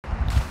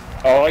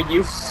Oh,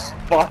 you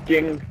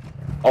fucking.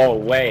 Oh,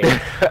 wait.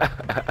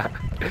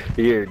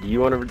 Here, do you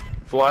want to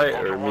fly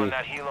it or me?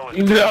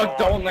 No,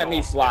 don't let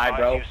me fly,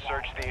 bro.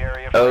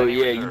 Oh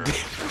yeah, you did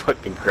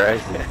fucking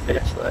crash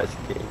this bitch last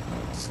game.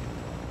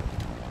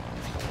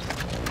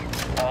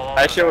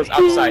 That shit was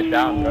upside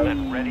down, bro.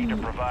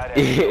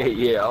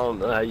 Yeah, I don't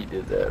know how you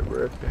did that,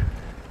 bro.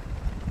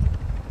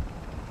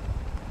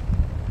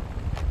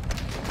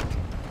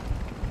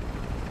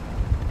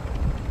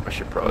 I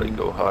should probably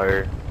go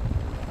higher.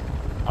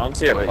 I don't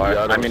see a car.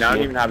 I I mean, I don't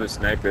see even have a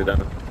sniper, though.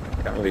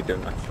 Can't really do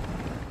much.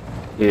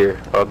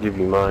 Here, I'll give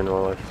you mine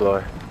while I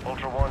fly.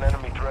 Ultra One,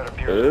 enemy threat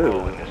appears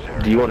low in this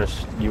area. Do you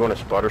want a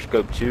spotter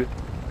scope too?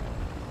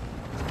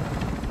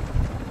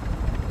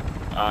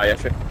 Yeah,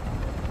 sure.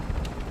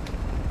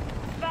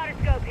 Spotter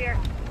scope here.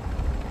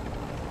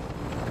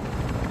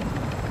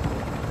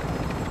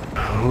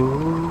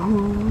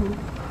 Ooh.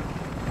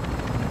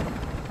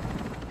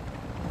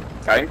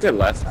 I think they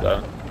left,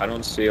 though. I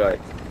don't see, like...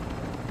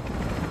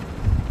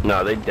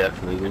 No, they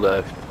definitely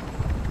left.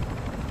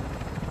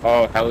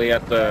 Oh, heli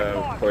at the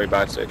Quarry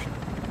buy station.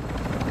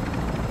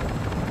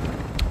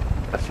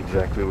 That's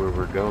exactly where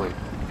we're going.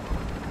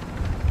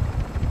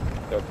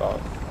 Took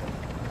off.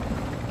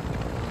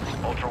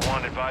 Ultra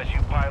One, advise you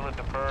pilot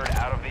the bird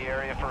out of the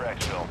area for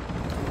exfil.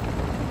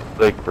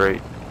 Like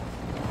right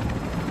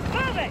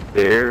Move it!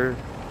 there.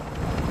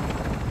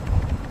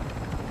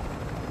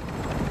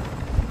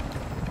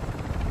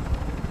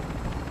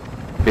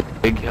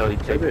 Big heli,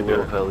 take a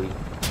little heli.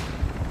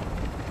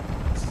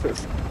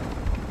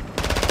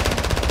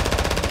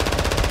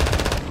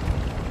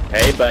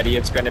 Hey, buddy,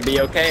 it's gonna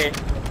be okay.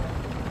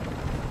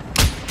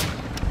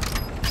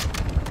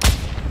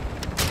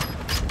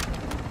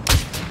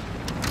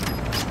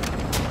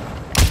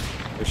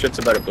 The shit's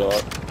about to blow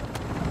up.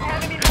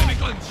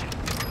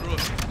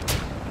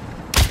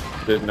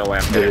 There's no way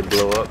I'm Did dead. it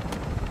blow up?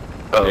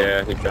 Oh.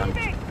 Yeah, he jumped.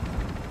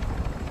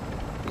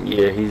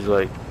 Yeah, he's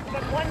like...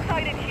 But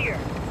one-sided here.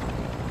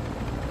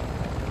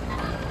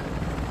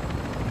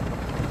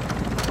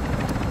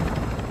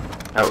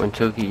 out in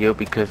Tokyo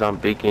because I'm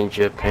big in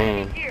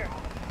Japan. Here.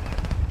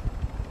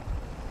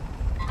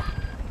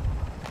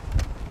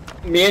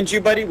 Me and you,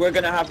 buddy, we're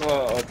gonna have a...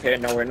 Okay,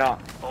 no, we're not.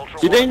 Ultra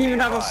You One, didn't be even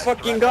have a advised,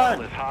 fucking threat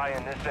level gun. is high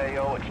in this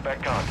AO,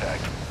 expect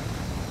contact.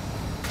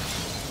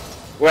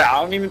 Wait,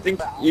 I don't even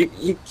think...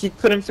 He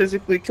couldn't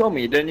physically kill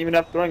me. He didn't even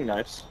have throwing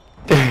knives.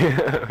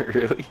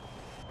 Really?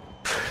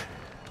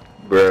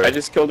 Bruh. I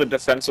just killed a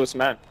defenseless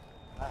man.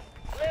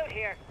 Loot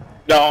here.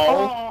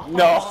 No,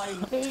 no. I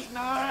hate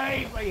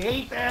knives. I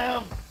hate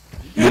them.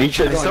 Did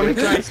somebody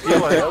try to steal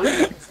my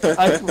heli?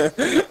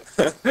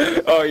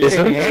 Oh, yeah, Is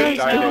somebody he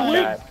trying to was do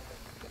dead.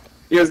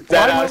 He was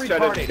dead. Why I am I was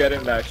trying to retarded? get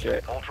him that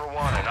shit. Ultra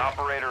One, an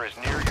operator is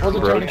near Wasn't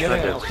your Bro, trying to get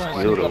in. I was trying to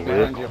steal sneak the up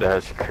behind whip? you.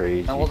 That's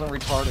crazy. I wasn't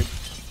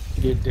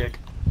retarded. You dick.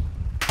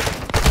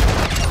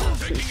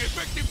 taking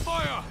effective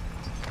fire.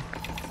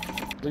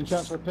 Any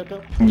chance for a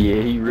pickup?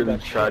 Yeah, he really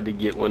tried to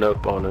get one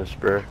up on us,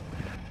 bro.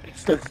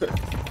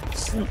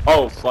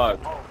 Oh, fuck.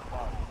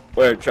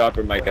 Where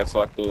chopper might get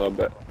fucked a little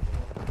bit.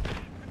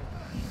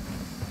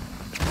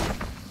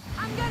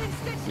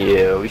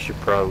 Yeah, we should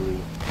probably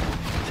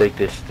take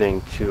this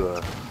thing to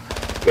a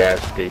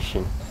gas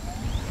station.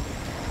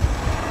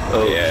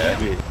 Oh, Yeah.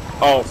 shit.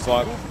 Oh,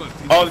 fuck.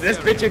 Oh, this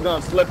bitch is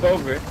gonna flip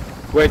over.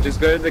 Wait,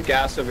 just go to the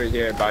gas over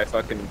here by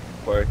fucking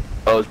port.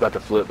 Oh, it's about to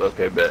flip.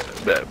 Okay, bet.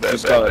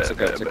 Just go, it's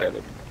okay, it's okay.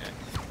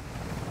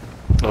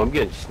 Oh, I'm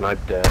getting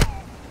sniped at.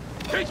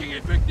 Taking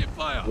effective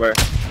fire. Where?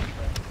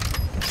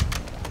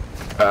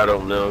 I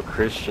don't know.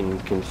 Christian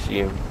can see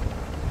him.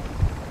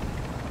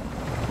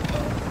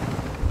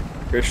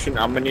 Christian,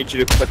 I'm gonna need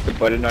you to click the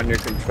button on your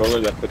controller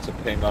that puts a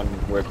ping on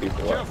where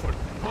people are. Careful.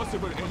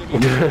 Possible enemy.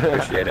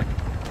 Appreciate it.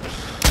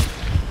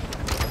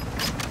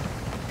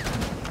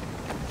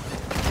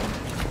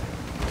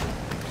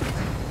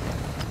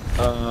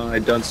 I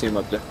don't see him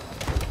up there.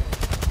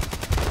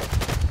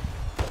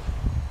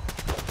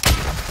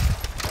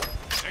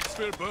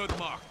 Exfil bird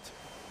marked.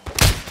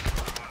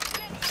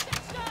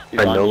 He's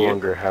I on no you.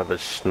 longer have a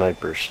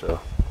sniper, so.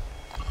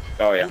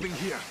 Oh yeah, Moving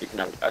here. you can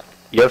have that.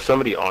 You have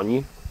somebody on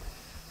you?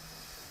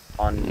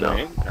 On No.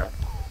 me? No.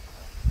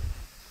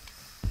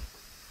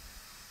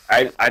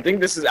 I think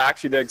this is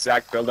actually the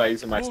exact build I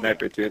use in my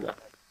sniper too, though.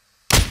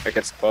 Like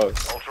it's close.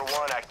 Ultra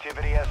One,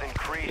 activity has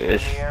increased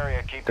Yes, in the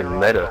area. Keep the your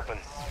eyes meta. open.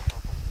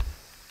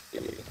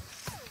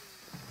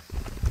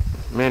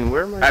 Man,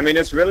 where am I? I mean,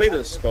 it's really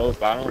the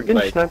scope. I We're don't getting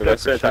like. sniped the at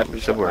rest of the time,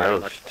 somewhere not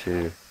else, much.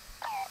 too.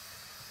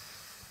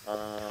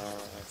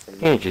 From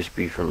Can't just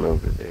be from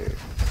over there.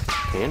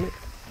 Can it?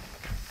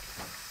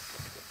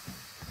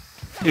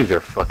 Dudes are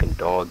fucking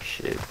dog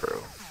shit, bro.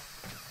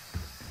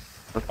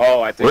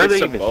 Oh, I think Where are it's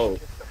they a even- boat.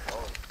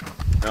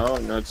 No,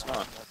 it's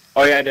not.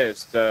 Oh yeah, it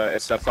is.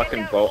 It's the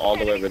fucking boat all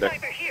the way over there.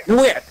 Sniper here. No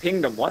wait, I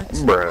pinged him. What?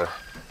 Bruh.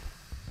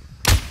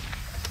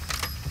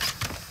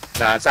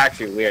 Nah, it's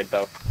actually weird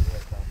though.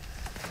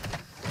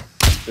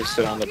 Just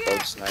sit on the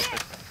boat sniping.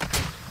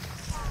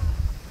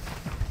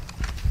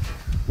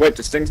 Wait,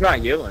 this thing's not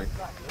healing.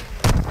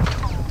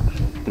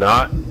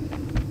 Not?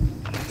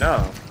 No.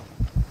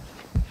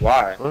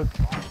 Why? What?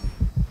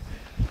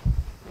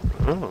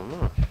 I don't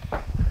know.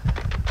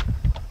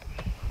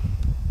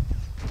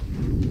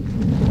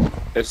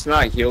 It's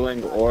not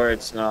healing or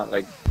it's not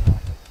like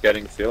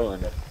getting fuel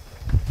in it.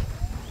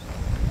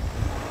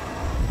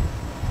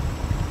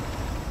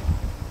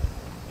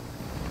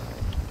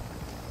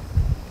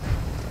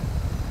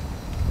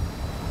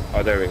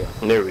 Oh, there we go.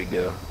 There we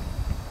go.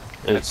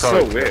 It's It's so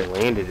probably weird.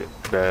 landed it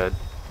bad.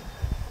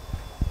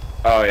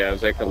 Oh yeah, it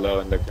was like a low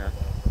in the ground.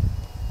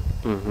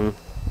 Mm-hmm.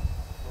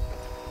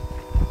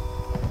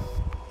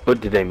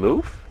 But did they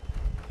move?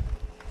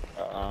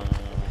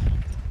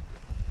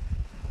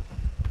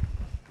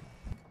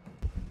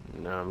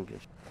 No, I'm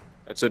just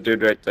That's a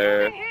dude right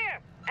there. Moving here.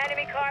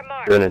 Enemy car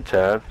marked. doing a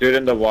tab. Dude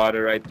in the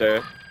water right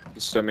there.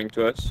 He's swimming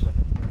to us.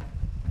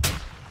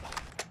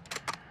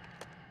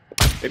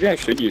 Maybe I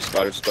should use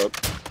spotter scope.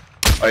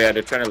 Oh yeah,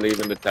 they're trying to leave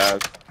in the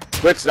tab.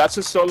 Wix, that's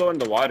a solo in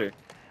the water.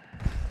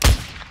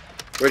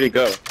 Where'd he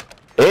go?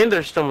 And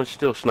there's someone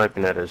still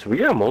sniping at us. We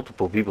got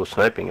multiple people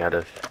sniping at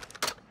us.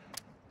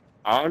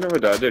 I don't know where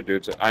the other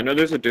dudes are. I know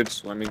there's a dude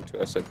swimming to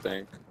us, I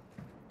think.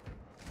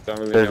 Don't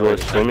really There's know where one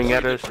the swimming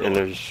tab at is. us, and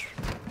there's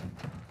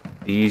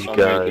these Oh,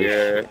 guys. right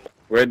here.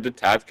 Where'd the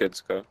tab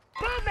kids go?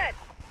 Movement.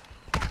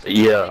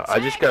 Yeah, I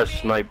just got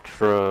sniped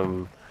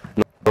from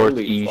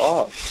Holy northeast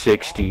fuck.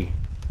 60.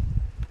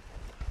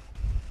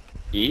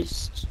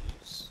 East?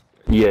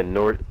 Yeah,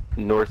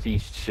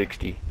 northeast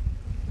 60.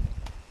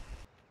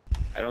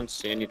 I don't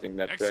see anything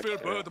that Exfil direction.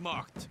 bird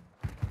marked.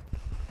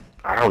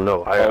 I don't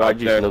know. Oh, I up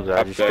just there, know that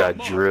I up just there. got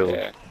drilled.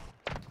 Yeah.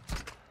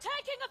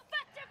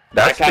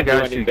 That's I the can't do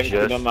guys who anything to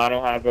just. them. I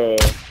don't have a...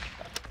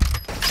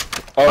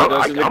 Oh,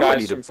 those are the I'm ready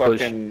guys to from push.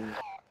 fucking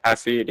half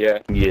feed, yeah.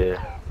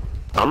 Yeah,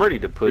 I'm ready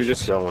to push.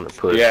 just- If y'all want to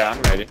push. Yeah,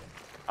 I'm ready.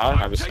 I don't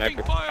have a Taking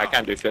sniper. fire. I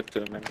can't do shit to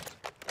them, man.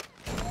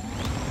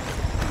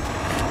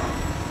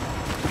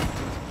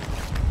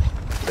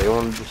 They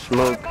wanted to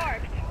smoke.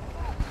 Marked.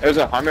 There's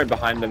a Hummer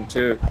behind them,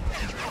 too.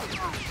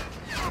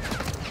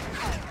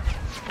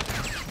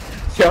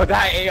 Yo,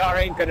 that AR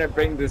ain't gonna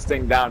bring this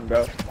thing down,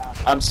 bro.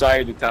 I'm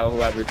sorry to tell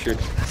whoever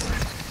shooting.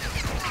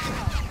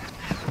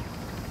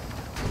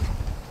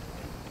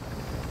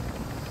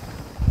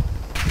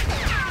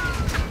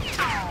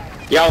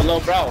 Yo, little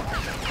bro.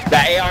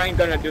 That AR ain't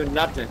gonna do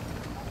nothing.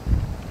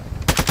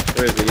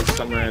 Where is he? He's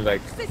somewhere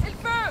like...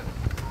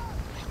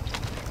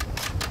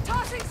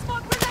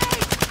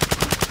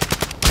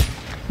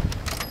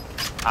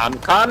 I'm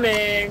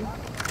coming!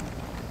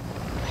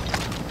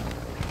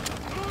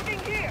 Moving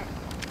here.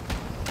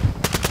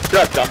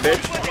 Shut up, dumb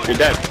bitch. You're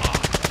dead.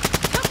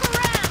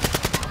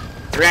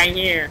 Right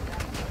here.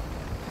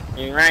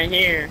 You're right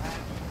here.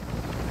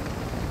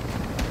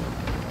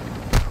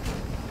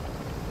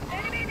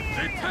 Enemy in the They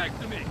area.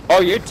 tagged me.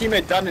 Oh, your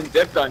teammate done and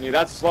dipped on you.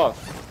 That's slow.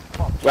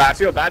 Well, I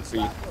feel bad for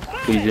you.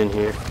 He's in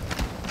here.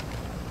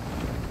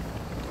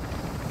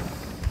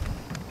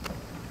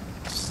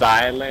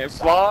 Silent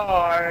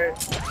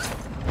fart.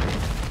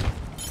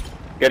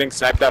 Getting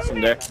sniped out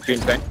from there. Green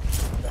thing.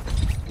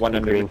 One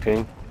under Green me.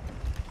 ping.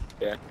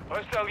 Yeah.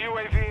 Hostile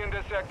UAV in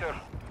this sector.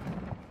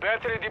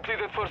 Battery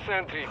depleted for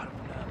sentry.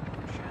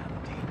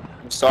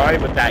 I'm sorry,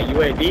 but that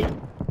UAV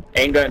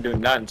ain't gonna do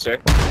nothing, sir.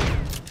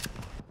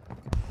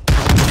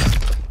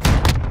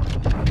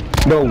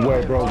 No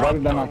way, bro. Why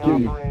did I not kill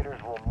you?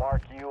 Operators will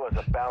mark you as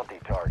a bounty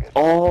target.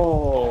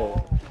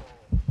 Oh.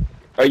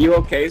 Are you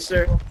okay,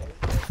 sir?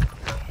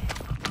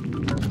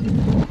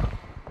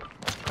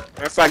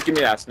 Matter of fact, give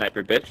me that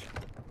sniper, bitch.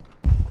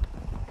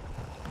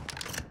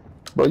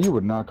 Bro, you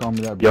would not call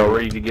me that. Y'all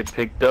ready to get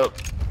picked up?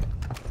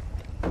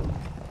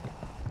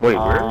 Wait,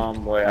 where?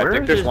 Boy, I Where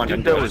think is there's this one dude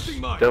in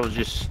that there. was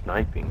just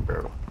sniping,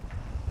 bro.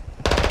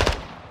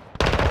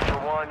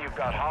 Ultra One, you've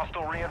got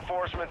hostile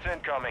reinforcements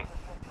incoming.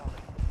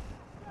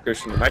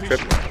 Christian, am I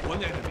tripping?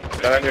 One enemy.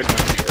 That I heard.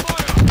 Taking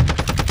fire.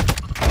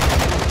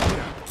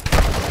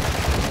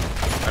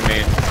 I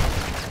mean,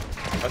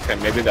 okay,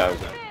 maybe that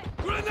was it.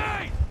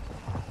 Grenade.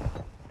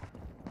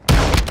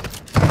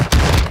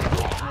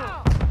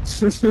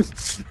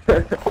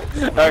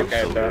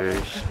 Okay, bro.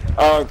 Hilarious.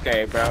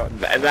 Okay, bro.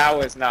 That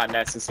was not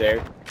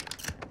necessary.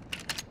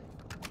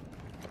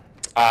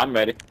 I'm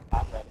ready.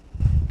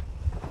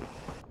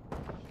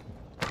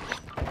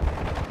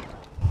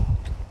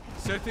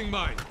 Setting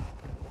mine.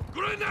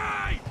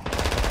 Grenade.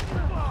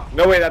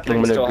 No way that thing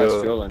I'm gonna still has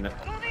go. fuel in it.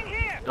 Moving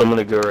here. I'm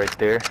gonna go right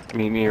there.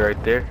 Meet me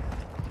right there.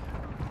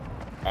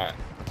 Alright.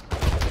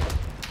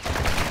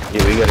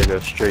 Yeah, we gotta go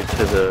straight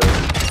to the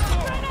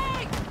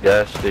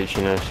gas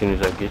station as soon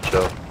as I get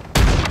y'all.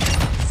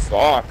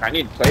 Fuck, I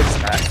need plates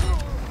back.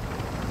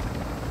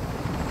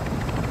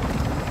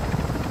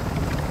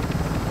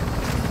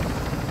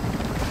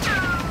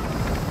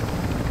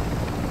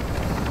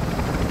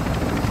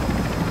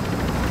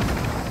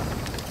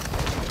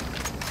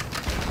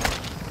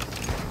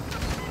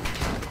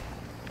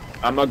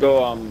 I'm gonna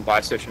go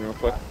buy station real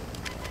quick.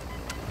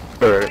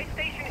 Alright. Right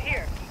station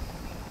here.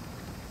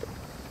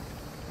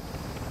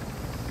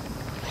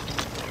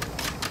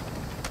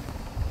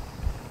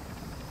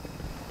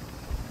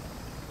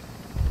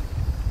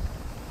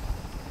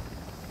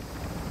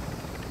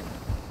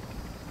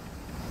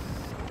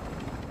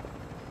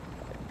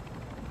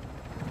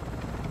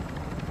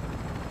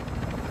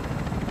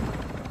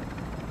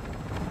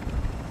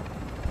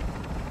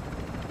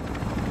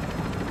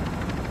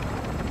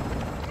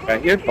 I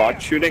hear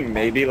bot shooting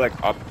maybe like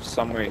up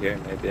somewhere here,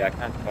 maybe. I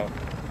can't tell.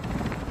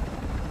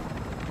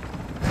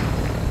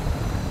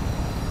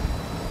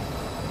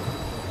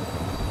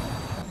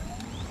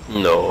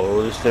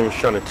 No, this thing's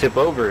trying to tip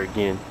over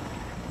again.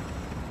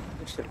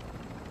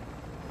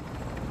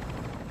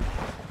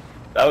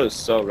 That was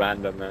so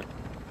random, man.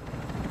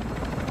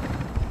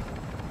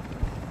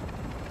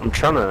 I'm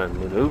trying to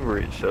maneuver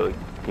it so it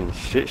can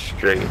sit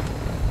straight.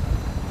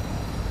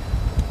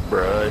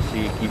 Bruh, I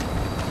see you keep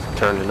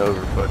turning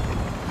over, fucking.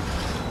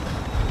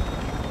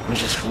 I'm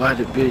just fly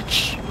the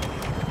bitch.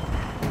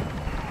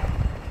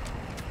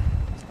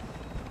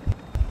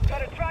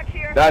 Got a truck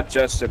here. That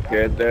just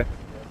appeared there.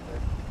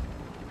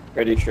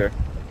 Pretty sure.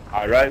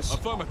 Alright.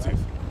 Affirmative.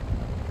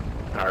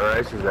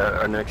 Alright, is that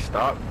our next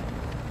stop?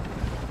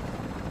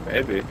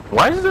 Maybe.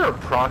 Why is there a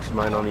prox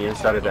mine on the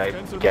inside of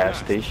that gas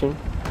station?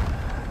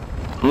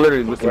 I'm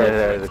literally looking at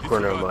it out of the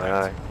corner of my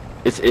eye.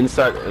 It's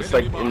inside, it's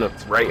like in the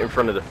right in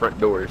front of the front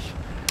doors.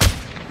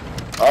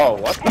 Oh,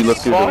 what the You look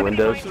through the fuck?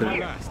 windows.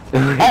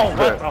 Oh,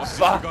 what the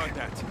fuck? Got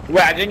that.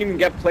 Wait, I didn't even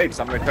get plates.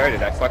 I'm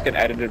retarded. I fucking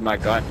edited my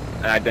gun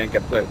and I didn't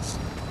get plates.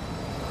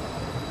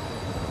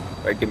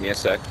 Wait, give me a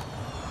sec.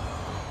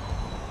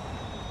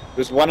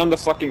 There's one on the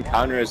fucking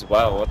counter as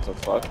well. What the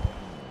fuck?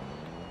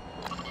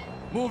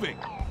 Moving.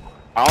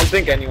 I don't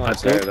think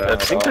anyone's there though. I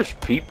think there's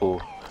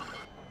people.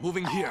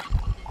 Moving here.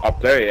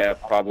 Up there, yeah,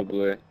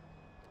 probably.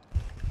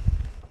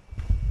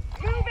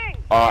 Moving.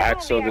 Oh,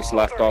 Axel just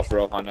left off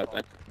Rohan, I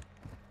think.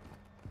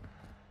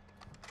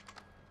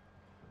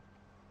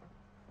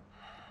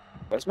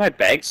 Why's my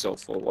bag so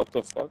full? What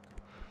the fuck?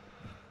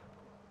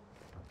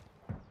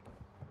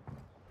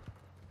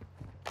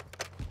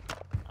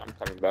 I'm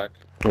coming back.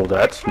 Well,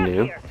 that's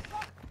new.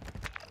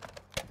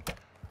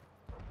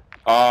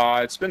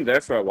 It's been there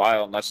for a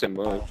while, unless it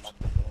moved.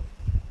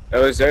 It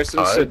was there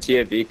since the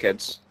TAV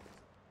kids.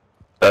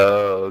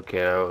 Oh,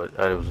 okay.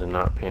 I was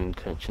not paying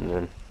attention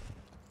then.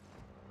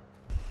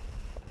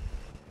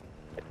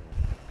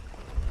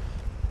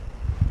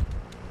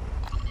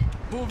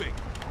 Moving.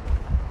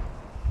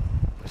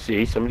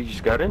 See, somebody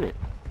just got in it.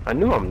 I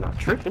knew I'm not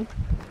tripping.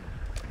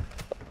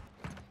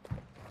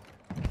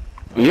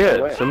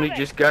 Yeah, somebody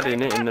just got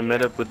in it and then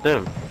met up with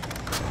them.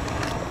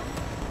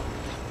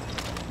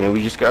 And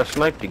we just got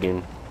sniped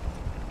again.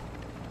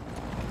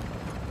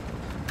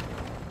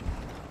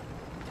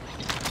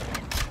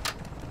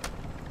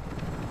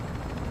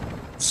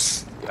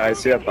 I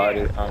see a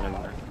body. Oh, never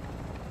mind.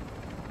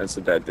 That's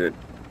a dead dude.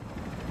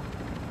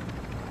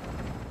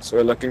 So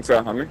we're looking for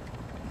a Hummer?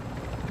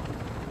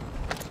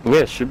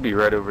 Yeah, it should be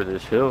right over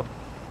this hill.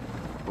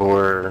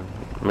 Or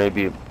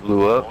maybe it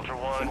blew up. Ultra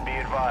One, be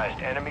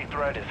advised. Enemy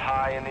threat is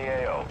high in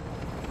the AO.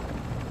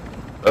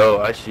 Oh,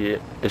 I see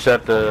it. It's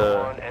at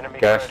the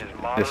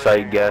the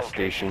site gas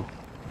station.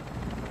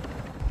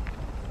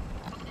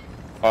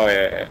 Oh,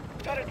 yeah.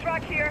 Got a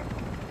truck here.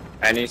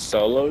 Any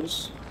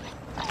solos?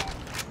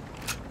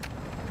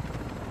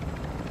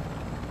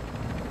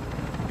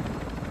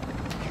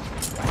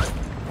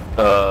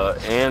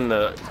 And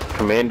the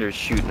commander's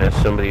shooting at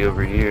somebody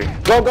over here.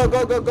 Go, go,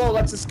 go, go, go!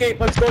 Let's escape!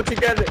 Let's go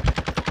together!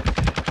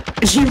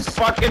 You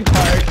fucking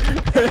part!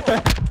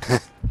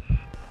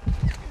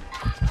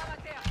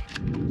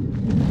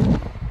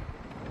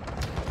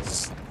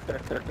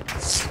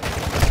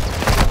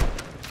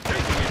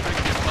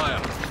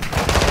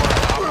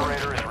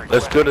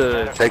 Let's go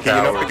to Taking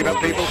it up, picking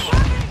up people.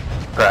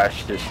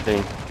 Crash this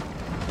thing.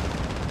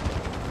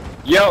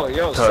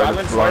 Yo,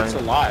 Silent Fart's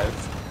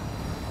alive.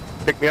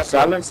 Pick me up.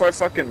 Silent Fart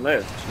fucking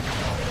lived.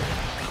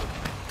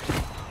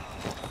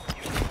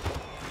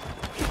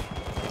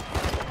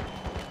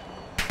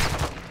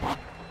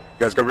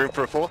 You guys got room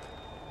for a fourth?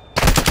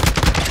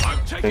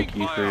 I'm taking Thank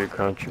you for fire. your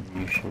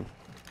contribution.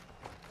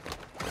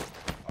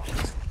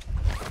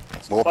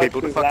 More Fuck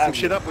people to you, fuck some lad.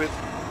 shit up with.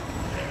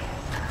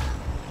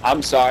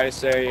 I'm sorry,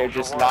 sir. You're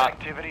just not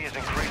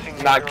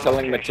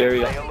killing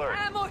material.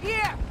 Ammo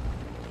here.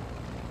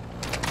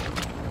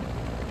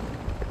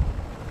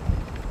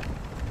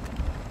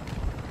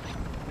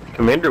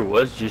 Commander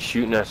was just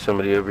shooting at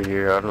somebody over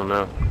here. I don't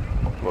know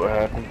what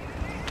happened.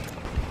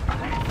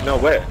 No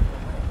way.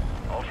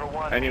 Ultra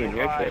One, I be didn't even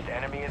hear advised. shit.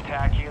 Enemy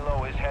attack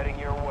helo is heading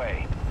your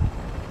way.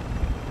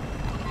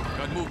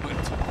 Got movement.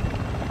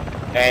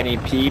 Any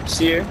peeps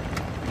here?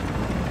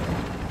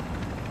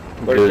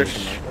 Where's There's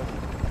Christian?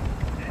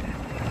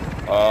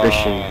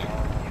 Christian.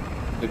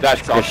 Did that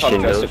drop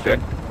Christian just knows appear?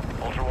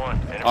 Ultra One,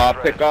 enemy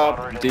threat Pick is up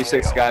moderate in the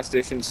D6 AO. gas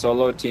station.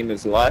 Solo team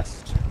is left.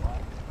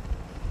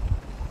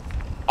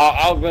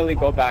 I'll really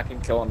go back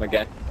and kill him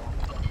again.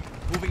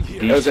 Moving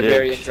here. It was a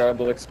very D6.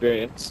 enjoyable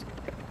experience.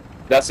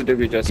 That's the dude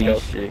we just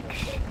killed. D6.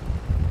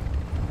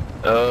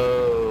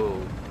 Oh,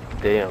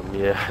 damn!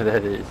 Yeah,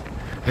 that is.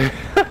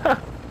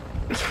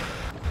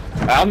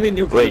 I only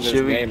knew Wait, his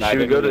should we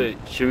name. go to?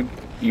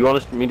 You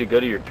want me to go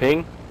to your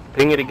ping?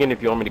 Ping it again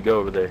if you want me to go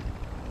over there.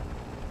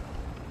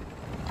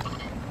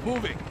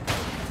 Moving.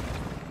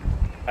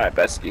 Alright,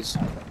 besties.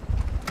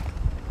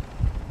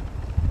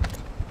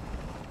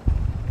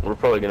 We're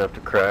probably gonna have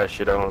to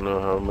crash it. I don't know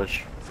how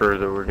much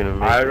further we're gonna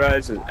make High it.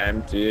 rise is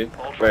empty.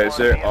 Ultra Wait, is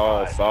One, there? be Oh,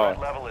 advised, threat fuck.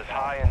 level is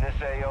high in this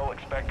AO.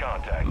 Expect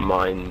contact.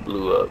 Mine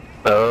blew up.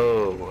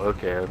 Oh,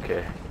 okay.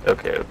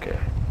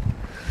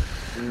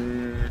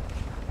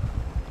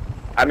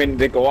 I mean,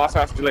 they go off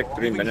after like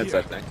 3 minutes,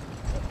 I think.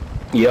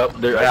 Yep,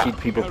 there. I Yeah. see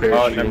people Oh, never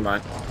parachuting.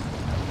 mind.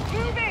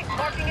 Moving!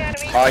 Marking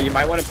enemy. You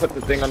might want to put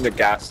the thing on the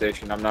gas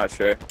station. I'm not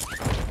sure.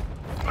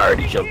 I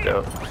already jumped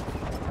out.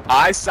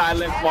 I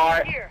silent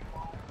fart. Here.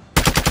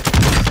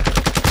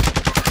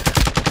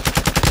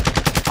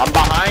 I'm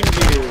behind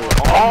you.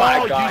 Oh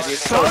my you god, you're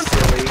so son-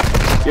 silly.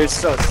 You're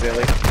so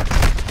silly.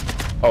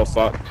 Oh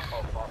fuck.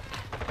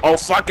 Oh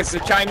fuck, it's the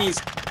Chinese.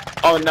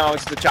 Oh no,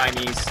 it's the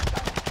Chinese.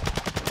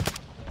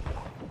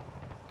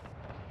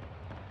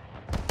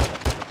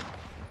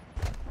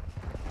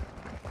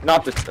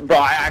 Not the bro.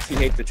 I actually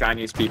hate the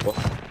Chinese people.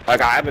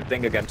 Like I have a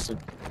thing against them.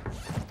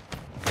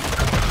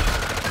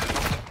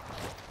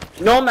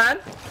 No man.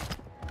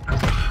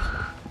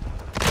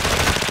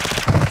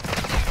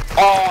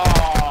 Oh.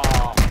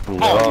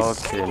 Y'all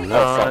he's-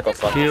 cannot oh,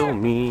 fuck. kill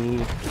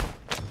me.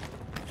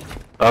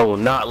 I will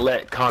not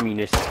let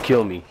communists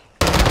kill me.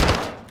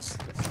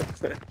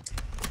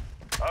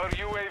 Our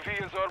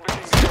UAV is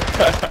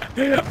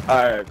orbiting.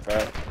 Alright,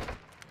 bro.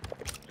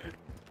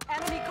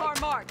 Enemy car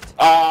marked.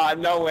 Ah,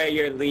 no way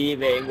you're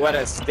leaving. What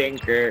a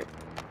stinker.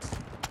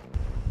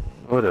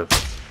 What a...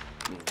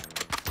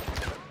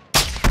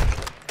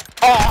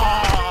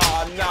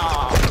 Oh,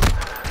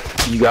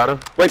 no. You got him?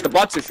 Wait, the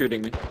bots are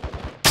shooting me.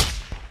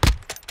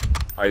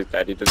 Oh, he's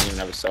dead. He doesn't even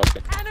have a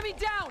selfie. Enemy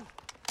down.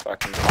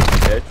 Fucking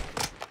bitch.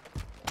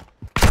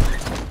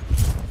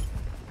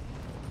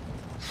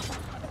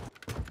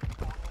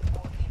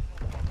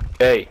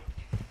 Hey,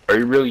 are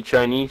you really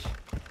Chinese?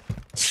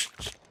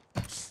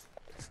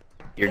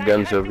 Your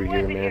gun's over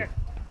here, man.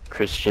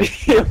 Christian.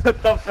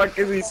 What the fuck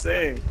is he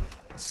saying?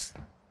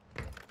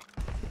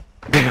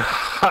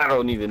 I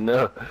don't even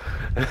know.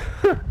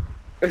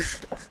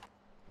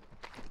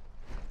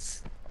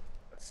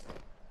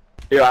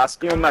 Yo,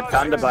 ask him when my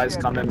panda buy is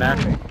coming, man.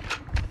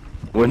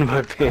 When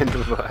my panda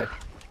buy.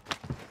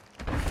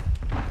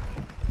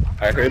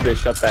 I heard they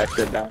shut that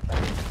shit down.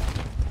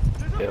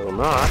 Hell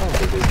no, I don't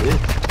think they did.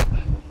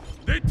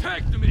 They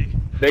tagged me.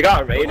 They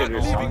got raided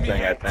or something,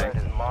 I Threat think.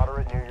 is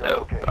moderate near your Oh,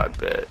 location. I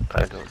bet.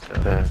 I don't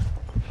know that.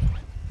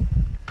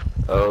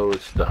 Oh,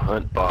 it's the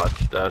hunt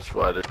bots. That's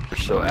why they're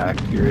so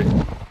accurate.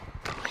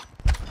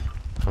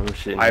 I'm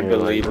sitting I here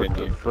believe like, in what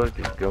you. the fuck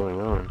is going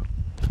on?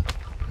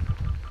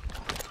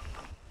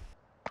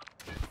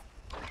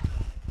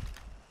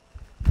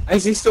 Why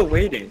is he still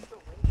waiting?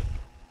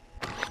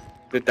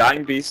 The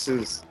dying beast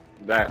is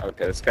that.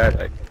 Okay, this guy,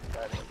 like.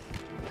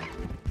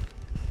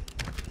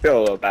 Feel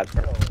a little bad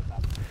for him.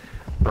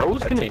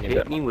 Bro's gonna teeny hit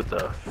bit. me with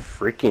a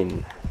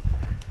freaking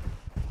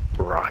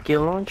rocket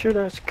launcher?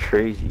 That's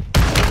crazy.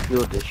 I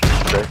feel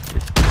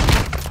disrespected.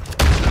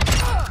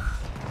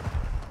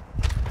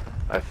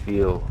 I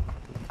feel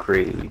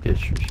greatly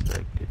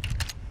disrespected.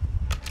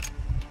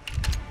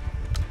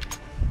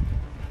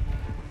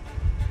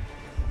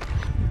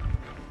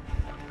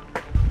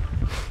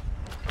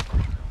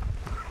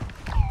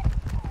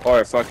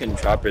 Or a fucking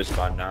chopper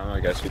spawn now. I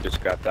guess we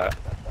just got that.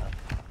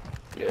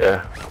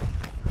 Yeah.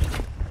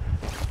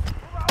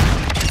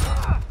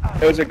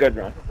 It was a good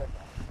run.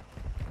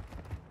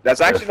 That's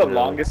actually the Definitely.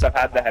 longest I've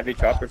had the heavy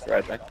chopper for,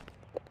 I think.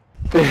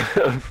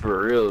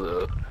 For real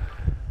though.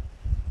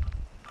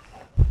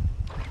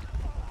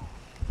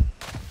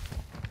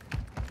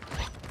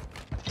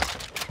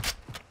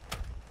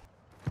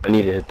 I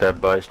need to hit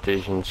that buy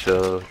station,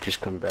 so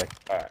just come back.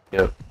 Alright.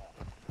 Yep.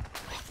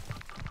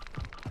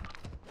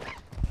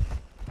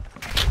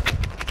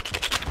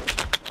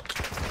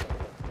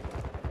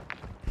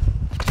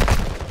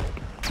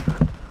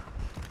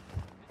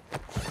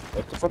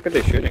 What the fuck are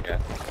they shooting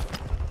at?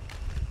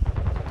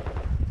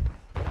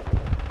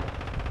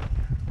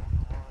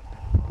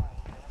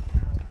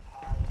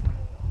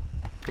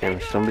 Damn,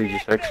 somebody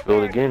just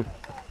exfilled again.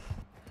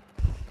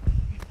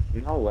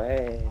 No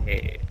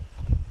way.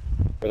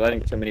 We're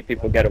letting too many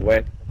people get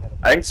away.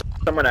 I think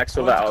someone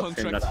exfilled the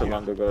outstream not too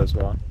long ago as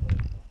well.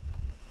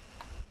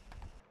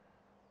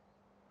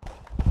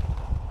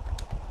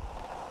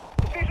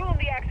 Visual in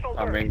the axle.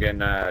 Coming in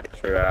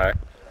track.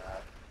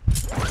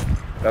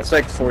 That's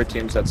like 4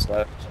 teams that's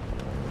left.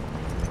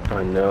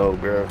 I know,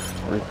 bro.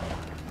 We're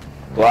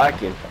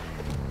blacking.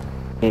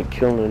 Ain't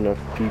killing enough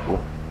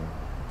people.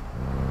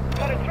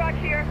 Got a truck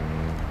here.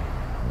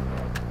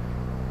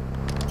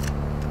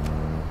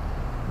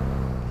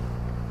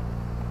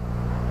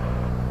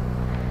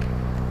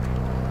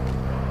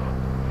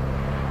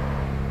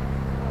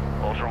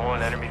 Ultra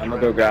One, enemy I'm gonna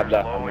threat go grab appears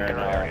that low Hummer in and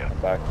your area.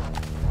 come back.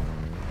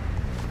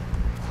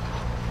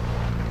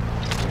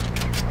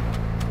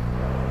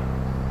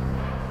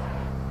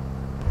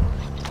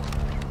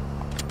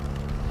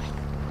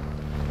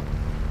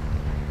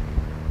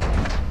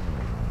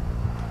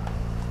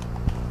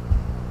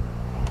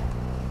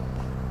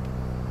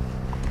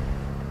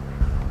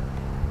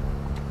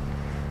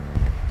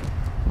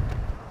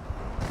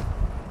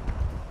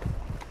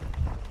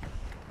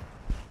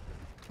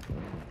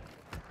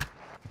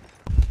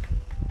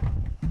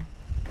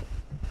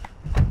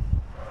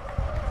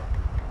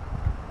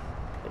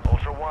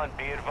 One,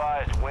 be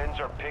advised, winds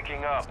are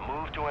picking up.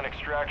 Move to an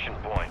extraction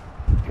point.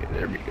 Okay,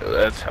 there we go.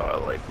 That's how I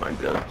like my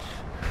guns.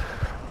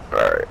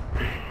 Alright.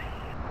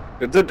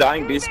 Did the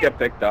dying beast get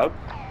picked up?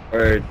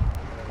 Or...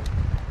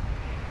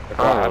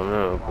 I don't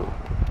know.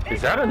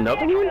 Is that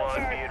another one? One,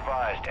 be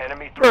advised,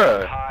 enemy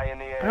threat Bruh. high in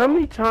the air. How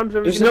many times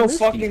have we There's no missed these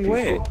fucking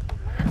way. people?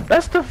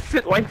 That's the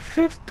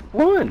fifth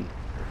one.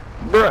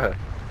 Bruh.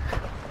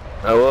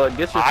 Oh, well, I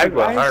guess it's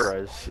people at high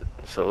rise.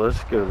 So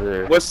let's go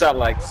there. What's that,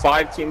 like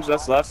 5 teams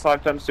that's left?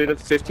 5 times 3,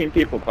 that's 15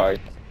 people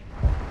probably.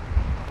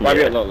 Might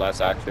be a little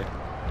less actually.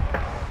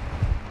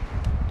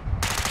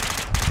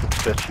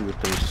 Especially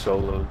with those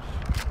solos.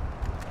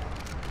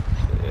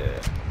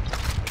 Yeah.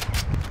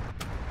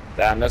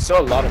 Damn, that's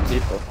still a lot of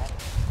people.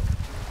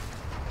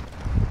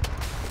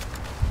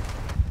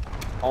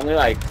 Only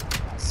like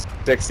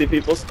 60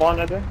 people spawn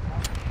a day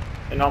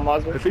in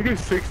Al-Mazrah? I think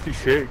it's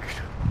 66.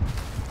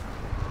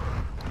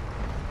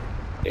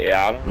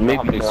 Yeah, I don't know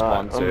how many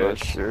spawns I'm there not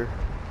is. sure.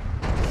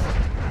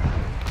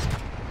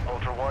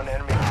 Ultra One,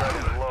 enemy threat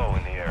is low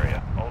in the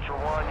area. Ultra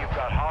One, you've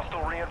got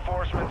hostile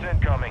reinforcements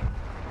incoming.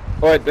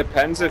 Well, it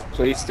depends if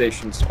police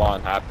station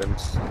spawn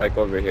happens, like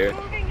over here.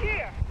 Moving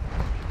here.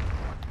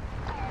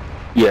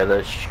 Yeah,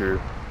 that's true.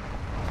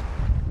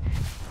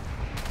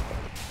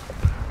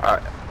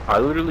 I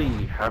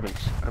literally haven't.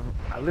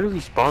 I literally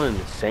spawn in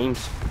the same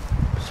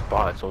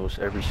spots almost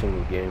every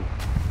single game.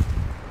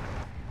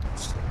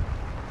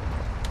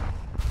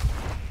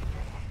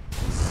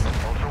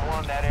 Ultra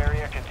One, that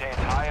area contains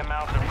high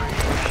amounts of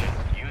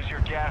radiation. Use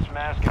your gas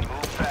mask and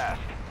move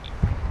fast.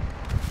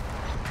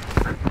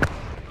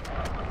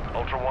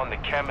 Ultra One, the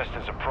chemist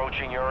is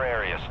approaching your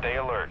area. Stay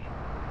alert.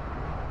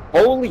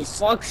 Holy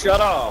fuck, shut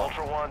up!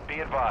 Ultra One, be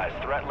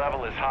advised. Threat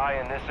level is high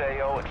in this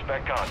AO.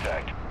 Expect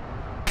contact.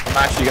 I'm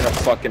actually gonna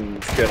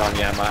fucking shit on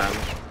you, man.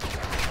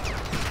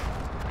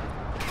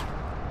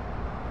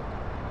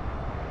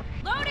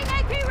 Loading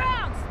AP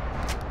rounds.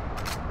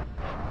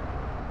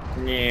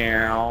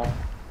 Meow.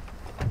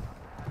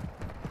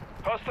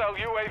 Hostile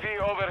UAV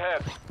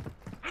overhead.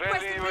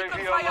 Friendly Requesting UAV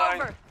frequent online.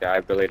 flyover. Yeah, I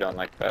really don't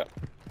like that.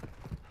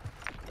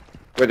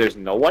 Wait, there's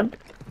no one?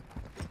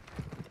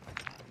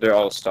 They're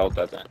all stealth,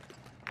 I think.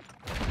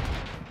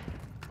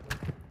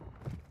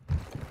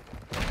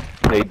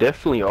 They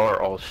definitely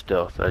are all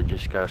stealth. I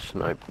just got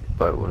sniped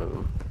by one of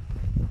them.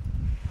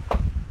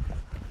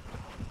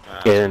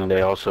 And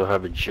they also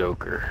have a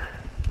Joker.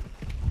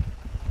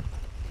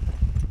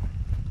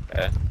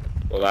 Yeah.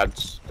 Well,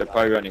 they're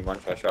probably running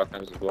one-shot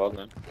shotguns as well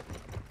then.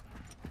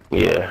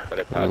 Yeah. But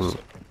it passed.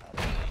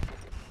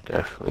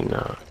 Definitely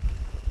not.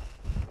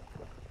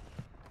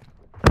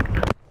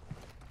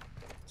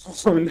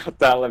 Oh, not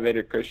the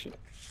elevator Christian.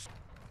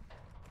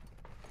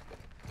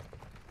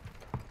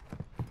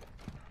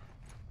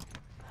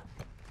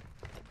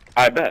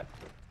 I bet.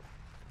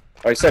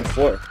 Oh, he said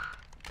 4.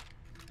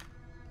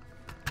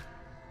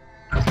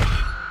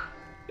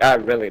 I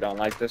really don't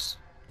like this.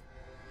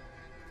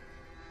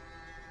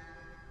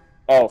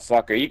 Oh,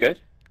 fuck, are you good?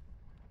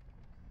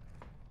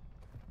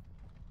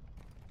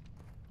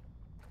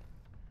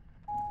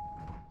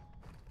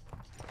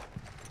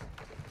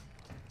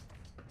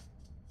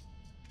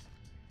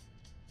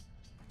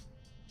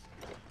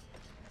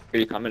 Are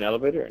you coming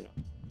elevator or no?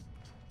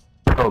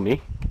 Oh,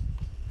 me?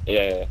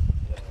 Yeah.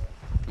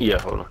 Yeah,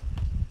 hold on.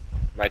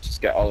 Might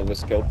just get all of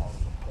us killed.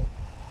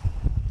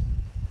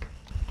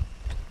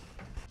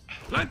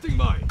 Planting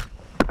mine.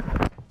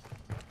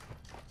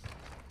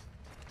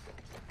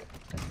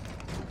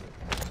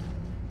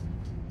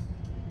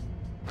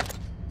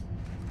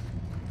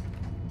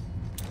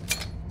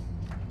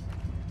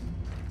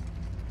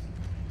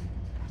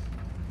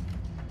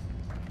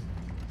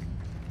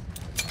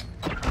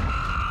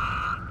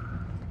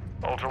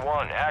 Ultra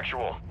One,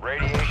 actual.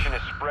 Radiation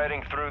is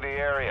spreading through the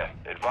area.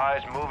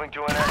 Advise moving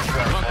to an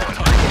extract point.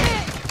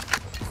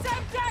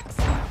 Semtex.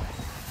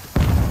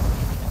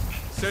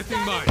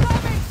 Setting mine.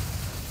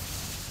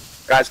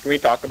 Guys, can we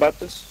talk about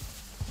this?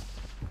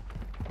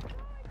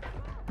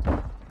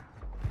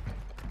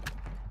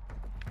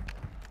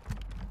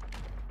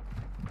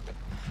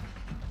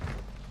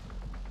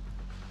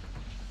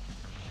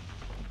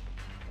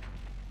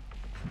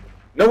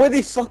 No way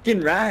they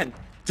fucking ran!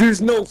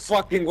 There's no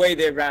fucking way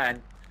they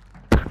ran!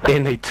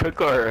 And they took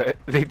our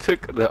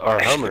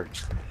Hummer,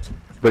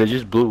 but it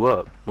just blew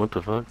up. What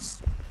the fuck?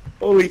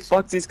 Holy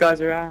fuck, these guys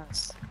are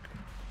ass.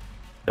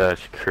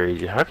 That's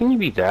crazy. How can you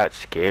be that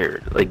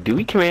scared? Like, do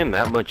we command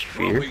that much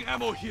fear? Dropping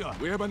ammo here.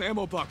 We have an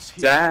ammo box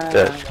here. Damn.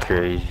 That's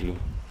crazy.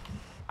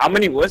 How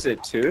many was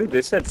it? 2?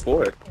 They said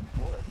 4.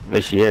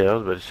 Yeah, I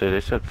was about to say they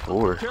said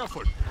 4.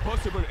 Careful.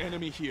 Possible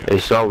enemy here. They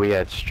saw we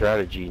had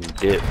strategy and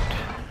dipped.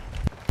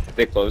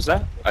 They closed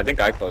that? I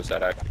think I closed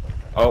that actually.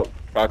 Oh,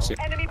 proxy.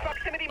 Enemy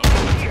proximity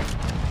mine here.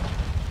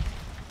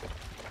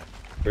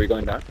 Are you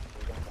going down?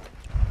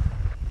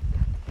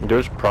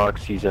 There's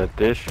proxies at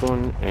this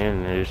one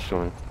and this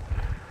one.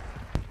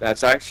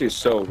 That's actually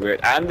so weird.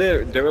 And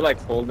they were like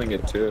holding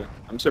it too.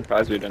 I'm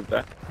surprised we didn't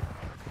die.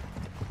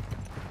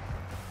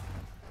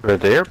 Bro,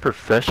 they are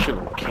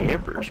professional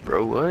campers,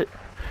 bro. What?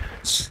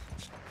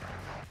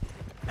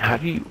 How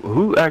do you?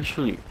 Who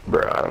actually?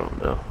 Bro, I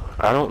don't know.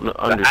 I don't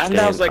understand. And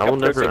that was like I will a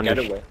never perfect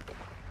understand.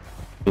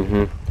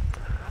 getaway.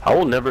 I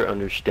will never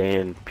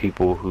understand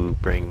people who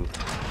bring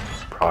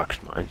prox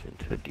mines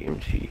into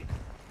DMZ.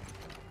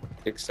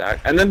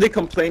 Exactly. And then they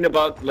complain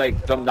about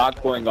like them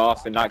not going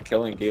off and not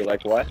killing you.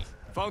 Like what?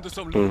 Found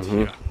some loot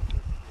here.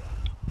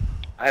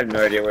 I have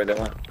no idea where they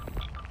went.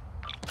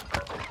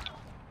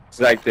 It's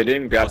like they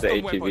didn't grab the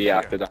Custom weapon ATV here.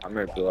 after the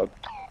Hummer blew up.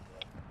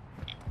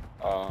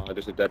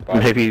 There's a dead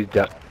body.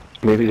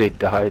 Maybe they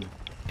died.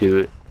 Do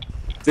it.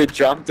 They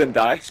jumped and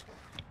died.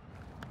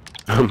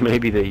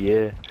 Maybe they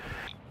yeah.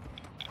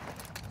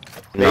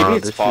 Maybe Nah,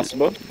 it's this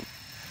possible.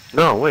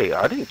 No, wait.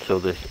 I didn't kill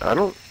this. I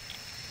don't.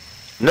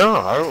 No,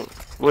 I don't.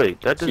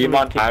 Wait, that doesn't. Team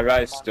on high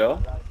rise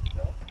still.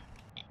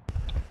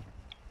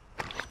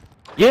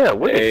 Yeah.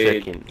 Wait Hey.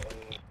 a second.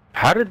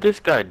 How did this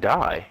guy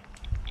die?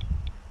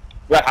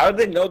 Well, how do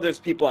they know there's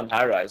people on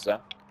high rise though?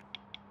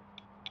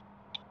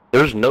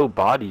 There's no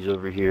bodies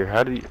over here.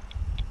 How do you?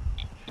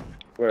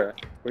 Where?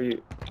 Where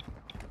you?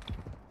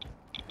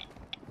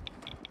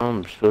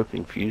 I'm so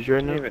confused right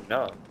I don't now. even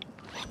know.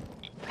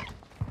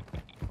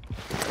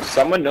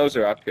 Someone knows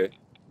they're up here.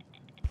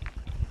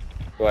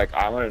 Like,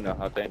 I want to know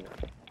how they know.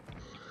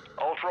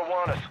 Ultra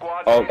One, a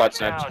squad Oh, mate got is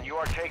sniped. down. You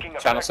are taking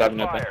Channel effective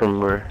 7, I think. fire.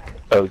 From where?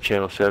 Oh,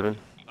 channel 7.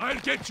 I'll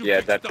get you. Yeah,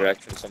 fixed that up.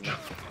 direction somewhere.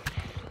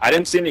 I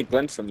didn't see any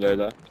glint from there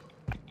though.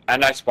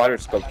 And I spotter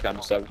scoped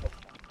Channel 7.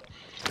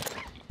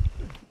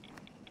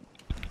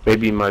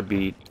 Maybe it might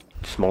be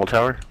small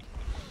tower.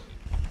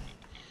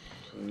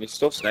 He's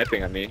still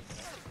sniping at me.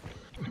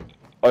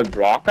 Oh,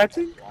 Brock, I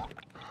think?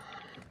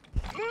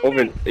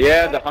 Over.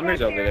 Yeah, the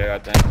Hummer's over there, I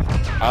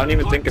think. I don't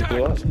even think it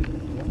blew up.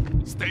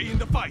 Stay in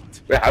the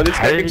fight. Wait, how did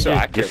How did sniping it so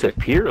just accurate?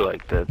 disappear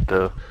like that,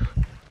 though?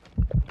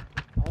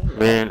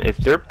 Man, if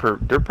they're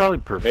probably Maybe it's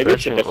a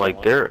proficient, different like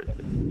one. they're.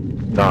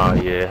 Nah,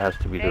 yeah, it has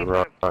to be the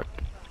rock.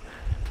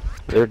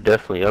 They're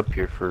definitely up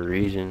here for a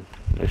reason.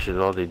 This is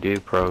all they do,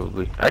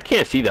 probably. I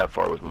can't see that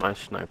far with my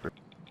sniper.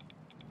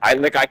 I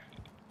Yeah, and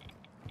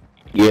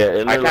I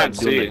they're like can't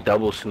doing see. the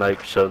double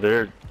snipe, so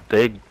they're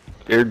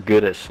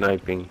good at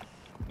sniping,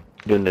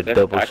 doing the They're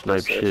double practices.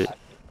 snipe shit.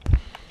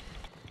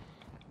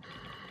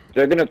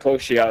 They're gonna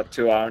push you out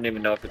too. I don't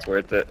even know if it's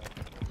worth it.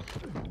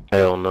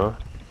 Hell no.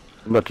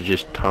 I'm about to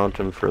just taunt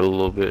him for a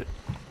little bit.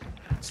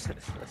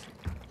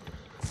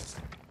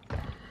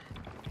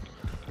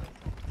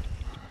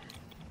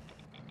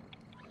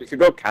 We could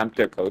go camp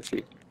there,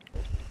 Koshi.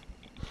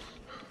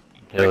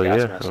 Hell gas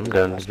yeah, mask I'm is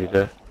down gas to do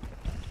that.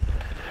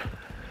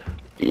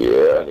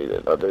 Yeah, I need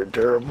another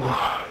durable.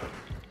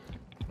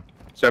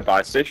 Is there a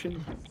buy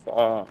station?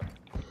 Got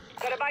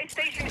a buy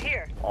station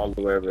here. All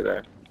the way over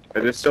there.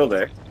 Is it still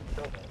there?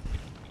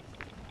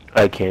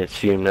 I can't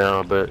see him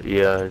now, but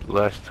yeah,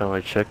 last time I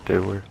checked they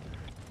were.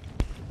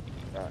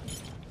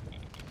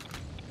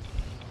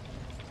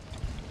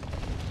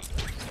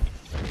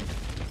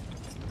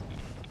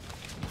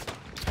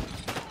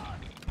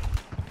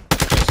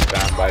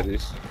 Stand by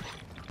these.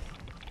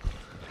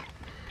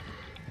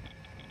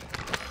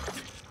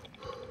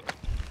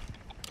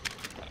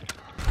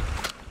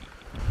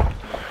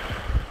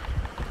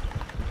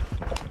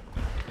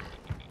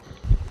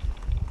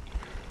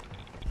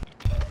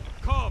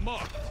 Car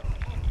marked.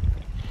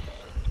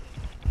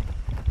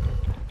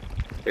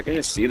 You're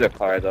gonna see the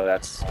car though.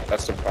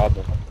 That's the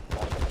problem.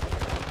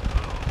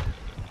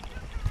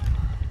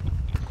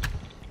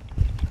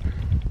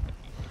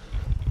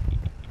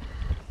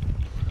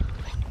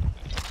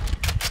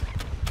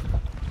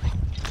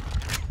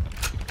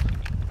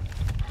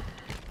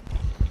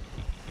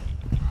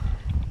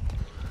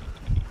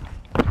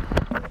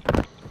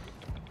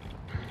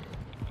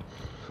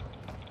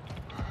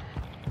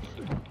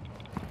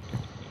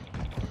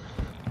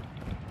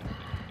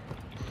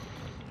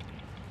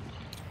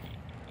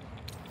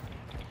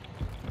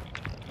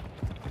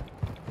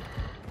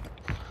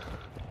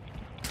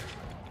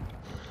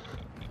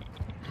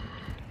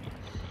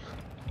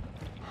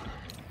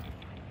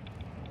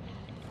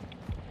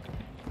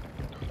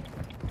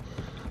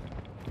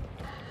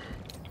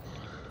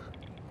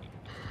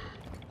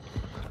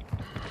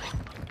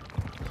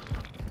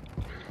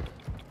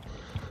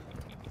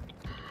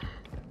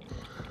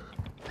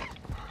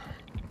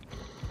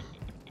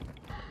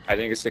 I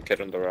think it's the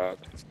kid on the rock.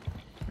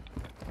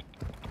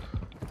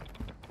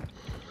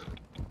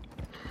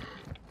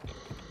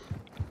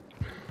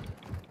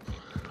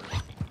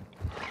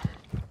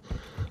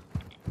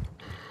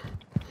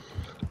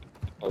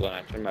 Hold on,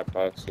 I turned my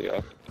proxy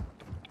off.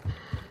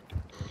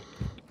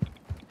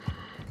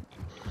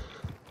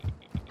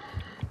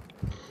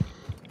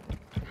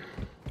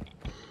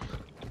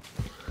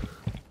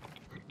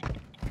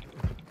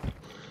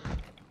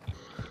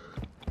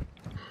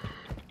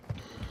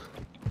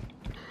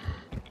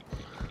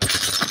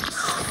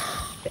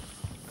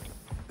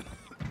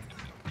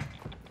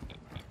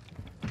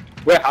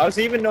 Wait, how does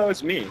he even know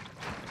it's me?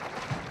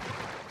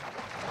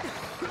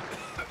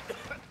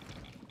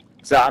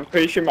 So I'm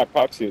pretty sure my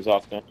proxy was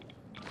off now.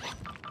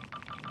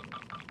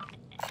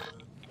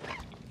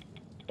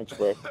 That's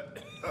weird.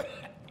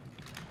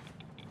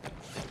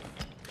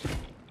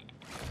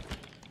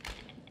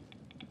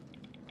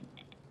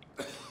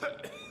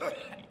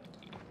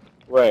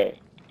 Wait.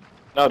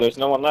 No, there's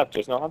no one left.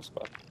 There's no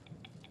hotspot.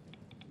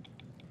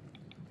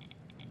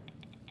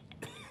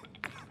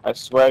 I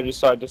swear I just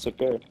saw it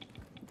disappear.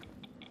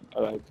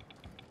 Alright.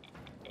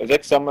 Is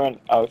it somewhere in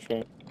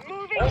Outstream?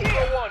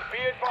 Ultra One, be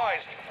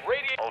advised.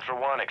 Ultra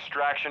One,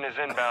 extraction is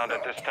inbound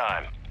at this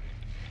time.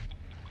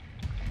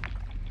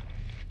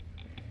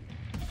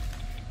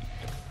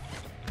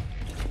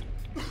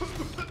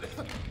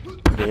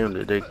 Damn,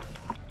 did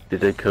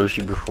they coach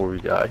you before we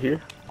got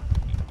here?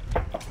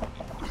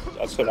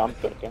 That's what I'm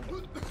thinking.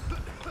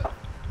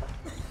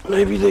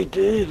 Maybe they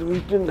did. We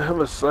didn't have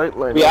a sight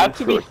line. We had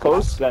to be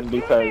close then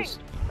because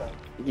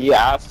he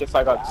asked if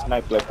I got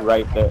sniped like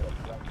right there.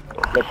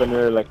 Like when we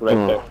were like right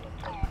there.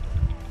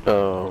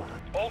 Oh.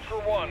 Ultra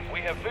One, we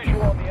have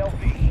visual on the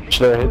LZ.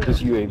 Should I hit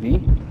this UAV?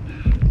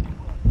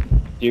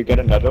 Do you get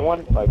another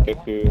one? Like if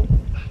you...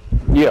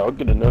 Yeah, I'll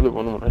get another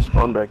one when I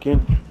spawn back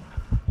in.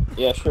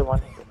 Yeah, sure,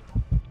 one.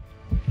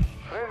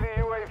 Friendly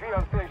UAV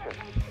on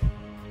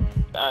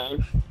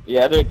station.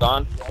 Yeah, they're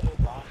gone.